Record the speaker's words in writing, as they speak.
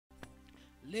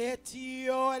Let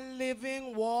your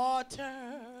living water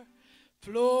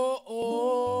flow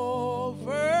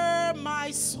over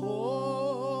my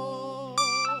soul.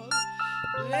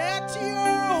 Let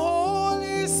your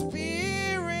Holy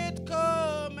Spirit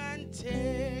come and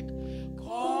take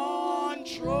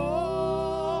control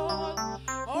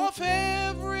of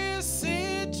every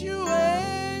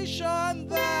situation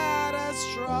that has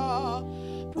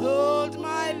troubled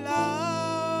my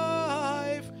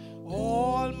life.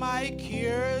 All my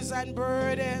cares and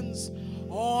burdens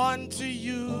onto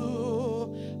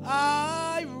you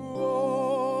I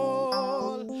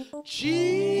roll.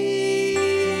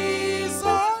 Jesus,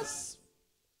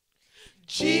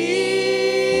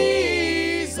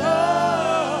 Jesus,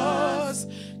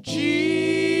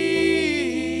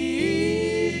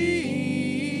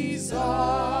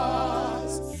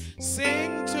 Jesus.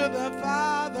 Sing to the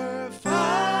Father, Father,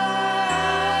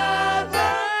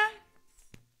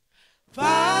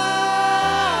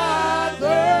 Father,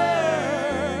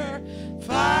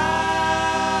 Father.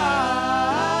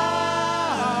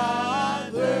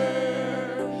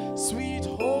 Sweet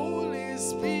Holy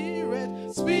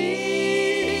Spirit, Spirit,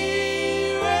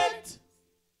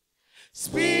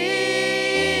 Spirit,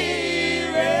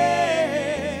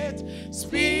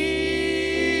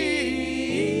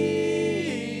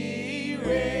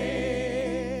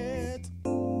 Spirit.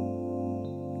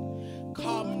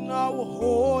 Come now,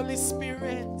 Holy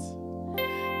Spirit,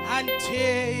 and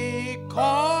take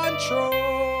control.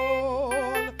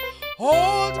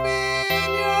 Hold me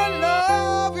in your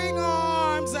loving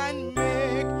arms and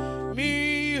make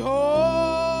me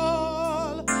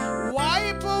whole.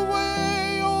 Wipe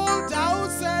away all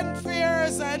doubts and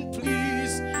fears, and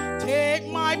please take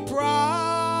my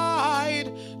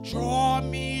pride. Draw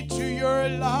me to your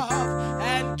love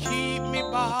and keep me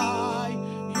by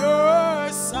your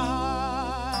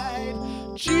side.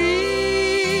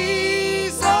 Jesus,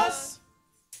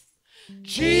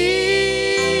 Jesus,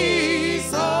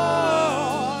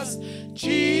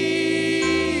 Jesus.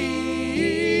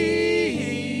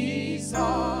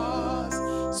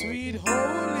 Sweet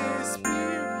Holy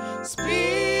Spirit,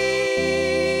 Spirit,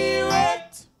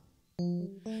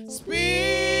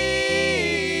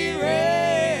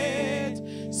 Spirit,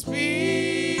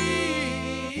 Spirit.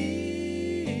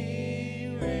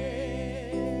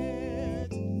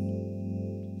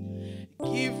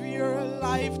 Give your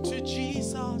life to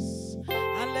Jesus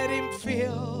and let him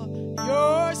fill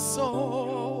your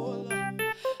soul.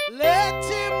 Let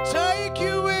him take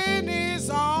you in his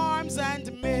arms and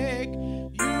make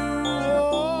you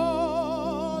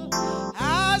whole.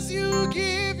 As you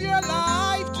give your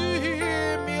life to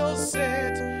him, he'll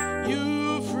set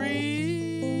you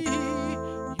free.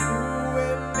 You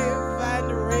will live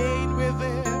and reign with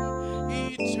him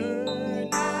eternally.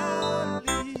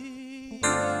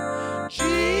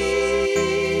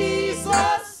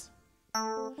 Jesus,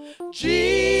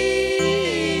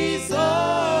 Jesus,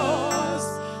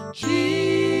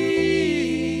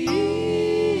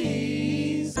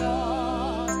 Jesus.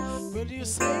 Will you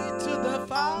say to the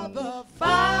Father,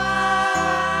 Father,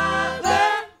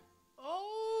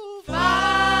 oh Father,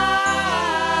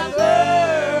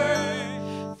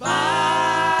 Father.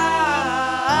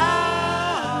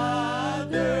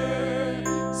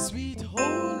 Sweet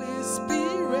Holy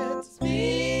Spirit, Spirit,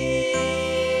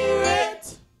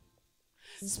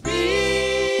 Spirit.